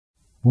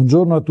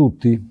Buongiorno a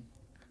tutti.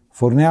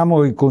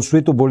 Forniamo il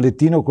consueto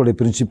bollettino con le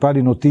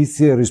principali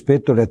notizie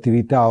rispetto alle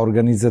attività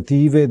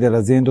organizzative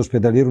dell'azienda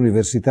ospedaliera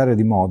universitaria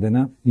di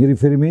Modena in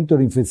riferimento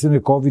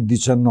all'infezione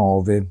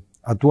Covid-19,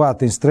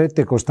 attuata in stretta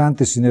e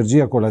costante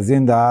sinergia con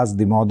l'azienda AS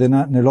di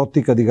Modena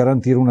nell'ottica di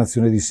garantire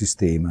un'azione di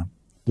sistema.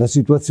 La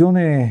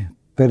situazione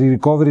per i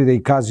ricoveri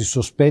dei casi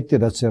sospetti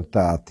ed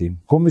accertati.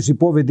 Come si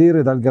può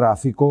vedere dal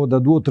grafico, da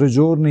 2 o 3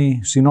 giorni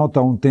si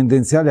nota un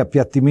tendenziale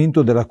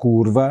appiattimento della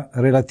curva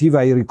relativa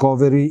ai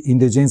ricoveri in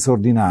degenza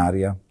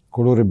ordinaria,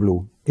 colore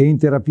blu, e in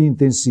terapia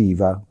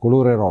intensiva,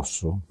 colore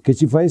rosso, che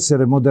ci fa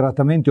essere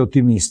moderatamente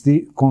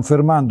ottimisti,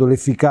 confermando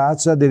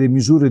l'efficacia delle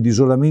misure di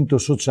isolamento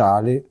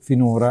sociale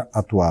finora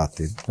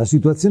attuate. La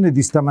situazione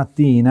di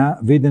stamattina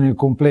vede nel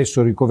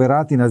complesso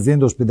ricoverati in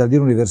azienda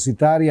ospedaliera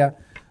universitaria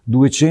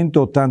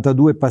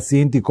 282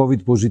 pazienti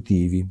Covid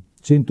positivi,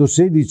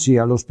 116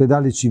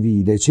 all'ospedale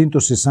civile e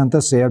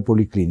 166 al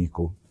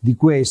policlinico. Di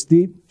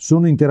questi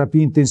sono in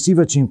terapia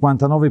intensiva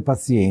 59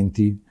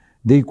 pazienti,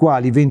 dei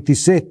quali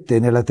 27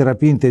 nella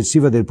terapia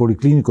intensiva del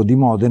Policlinico di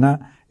Modena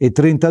e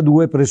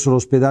 32 presso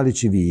l'ospedale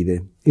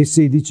civile e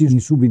 16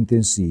 in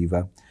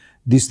subintensiva,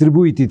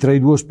 distribuiti tra i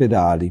 2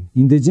 ospedali.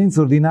 In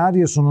degenza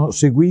ordinaria sono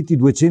seguiti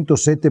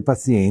 207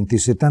 pazienti,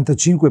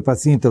 75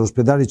 pazienti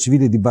all'ospedale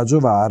civile di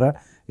Baggiovara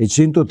e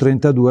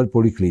 132 al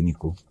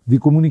Policlinico. Vi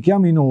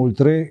comunichiamo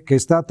inoltre che è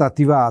stata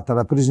attivata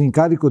la presa in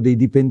carico dei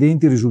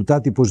dipendenti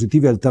risultati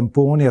positivi al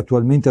tampone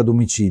attualmente a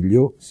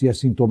domicilio, sia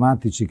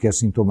sintomatici che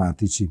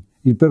asintomatici.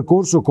 Il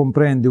percorso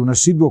comprende un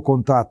assiduo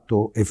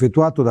contatto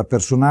effettuato da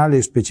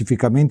personale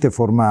specificamente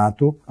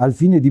formato al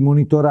fine di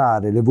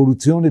monitorare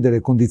l'evoluzione delle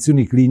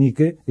condizioni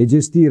cliniche e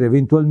gestire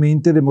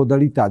eventualmente le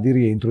modalità di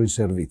rientro in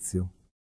servizio.